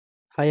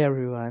Hi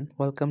everyone,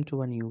 welcome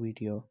to a new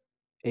video.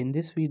 In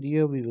this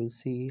video, we will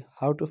see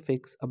how to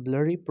fix a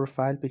blurry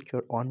profile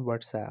picture on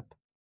WhatsApp.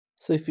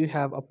 So if you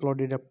have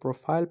uploaded a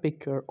profile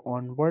picture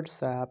on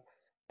WhatsApp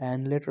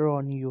and later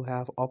on you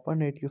have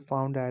opened it, you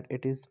found that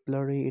it is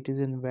blurry, it is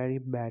in very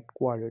bad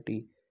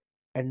quality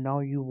and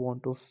now you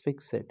want to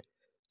fix it.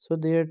 So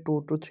there are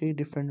two to three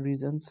different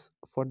reasons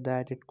for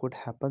that it could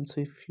happen.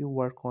 So if you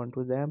work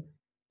onto them,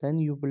 then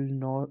you will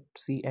not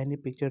see any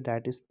picture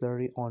that is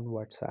blurry on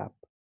WhatsApp.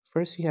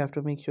 First, you have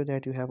to make sure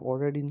that you have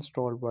already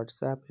installed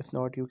WhatsApp. If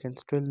not, you can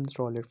still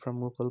install it from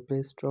Google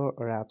Play Store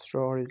or App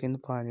Store, or you can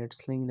find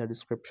its link in the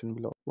description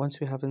below. Once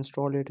you have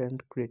installed it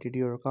and created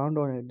your account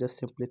on it, just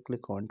simply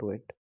click onto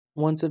it.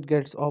 Once it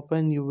gets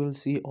open, you will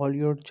see all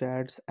your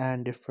chats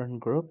and different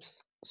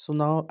groups. So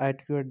now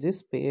at your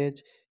this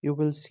page, you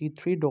will see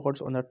three dots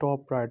on the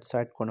top right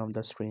side corner of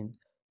the screen.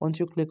 Once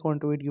you click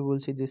onto it, you will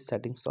see this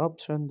settings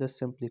option. Just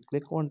simply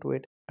click onto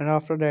it, and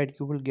after that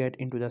you will get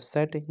into the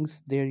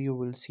settings. There you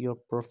will see your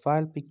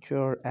profile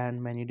picture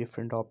and many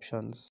different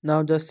options.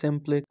 Now just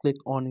simply click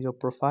on your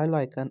profile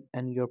icon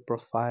and your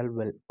profile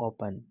will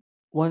open.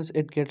 Once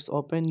it gets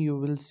open, you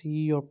will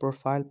see your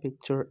profile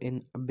picture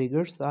in a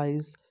bigger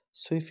size.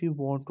 So if you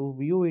want to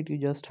view it, you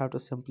just have to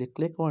simply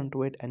click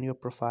onto it and your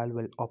profile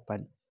will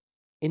open.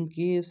 In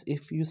case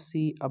if you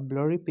see a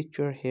blurry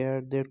picture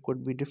here, there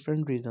could be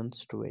different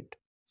reasons to it.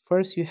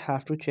 First, you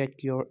have to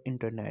check your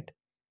internet.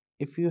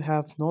 If you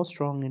have no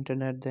strong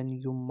internet, then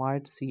you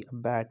might see a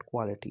bad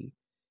quality.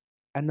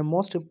 And the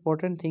most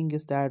important thing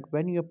is that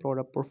when you upload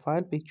a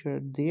profile picture,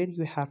 there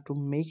you have to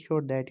make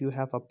sure that you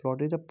have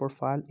uploaded a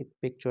profile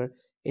picture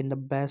in the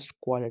best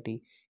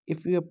quality.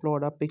 If you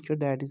upload a picture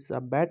that is a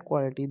bad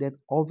quality, then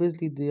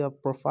obviously the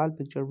profile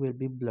picture will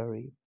be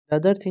blurry. The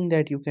other thing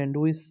that you can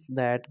do is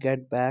that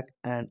get back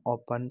and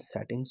open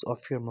settings of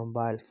your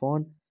mobile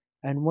phone.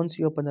 And once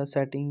you open the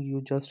setting,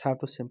 you just have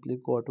to simply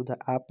go to the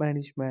app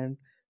management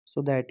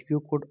so that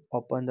you could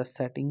open the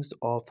settings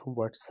of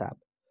WhatsApp.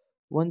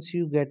 Once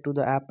you get to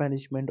the app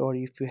management, or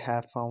if you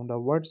have found a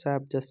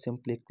WhatsApp, just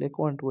simply click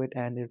onto it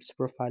and its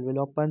profile will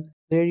open.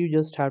 There you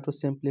just have to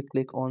simply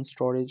click on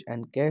storage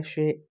and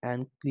cache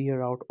and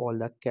clear out all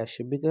the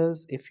cache,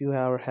 because if you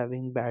are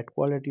having bad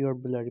quality or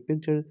blurry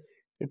picture,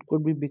 it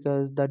could be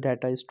because the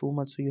data is too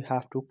much, so you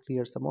have to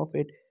clear some of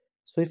it.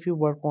 So if you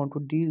work on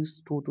to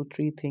these two to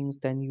three things,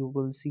 then you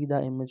will see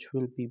the image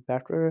will be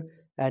better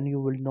and you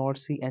will not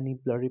see any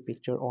blurry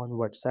picture on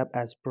WhatsApp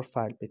as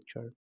profile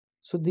picture.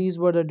 So these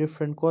were the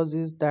different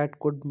causes that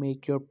could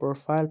make your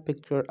profile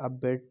picture a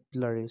bit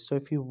blurry. So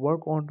if you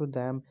work onto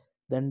them,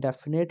 then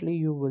definitely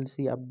you will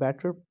see a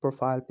better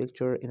profile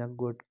picture in a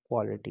good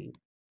quality.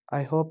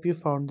 I hope you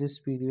found this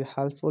video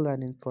helpful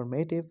and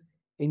informative.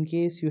 In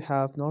case you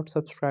have not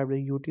subscribed to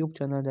YouTube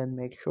channel, then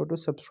make sure to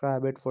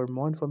subscribe it for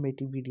more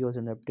informative videos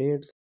and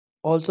updates.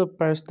 Also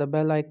press the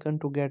bell icon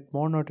to get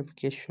more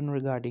notification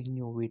regarding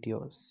new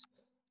videos.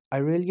 I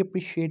really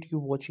appreciate you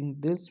watching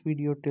this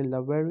video till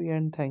the very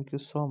end. Thank you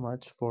so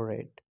much for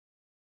it.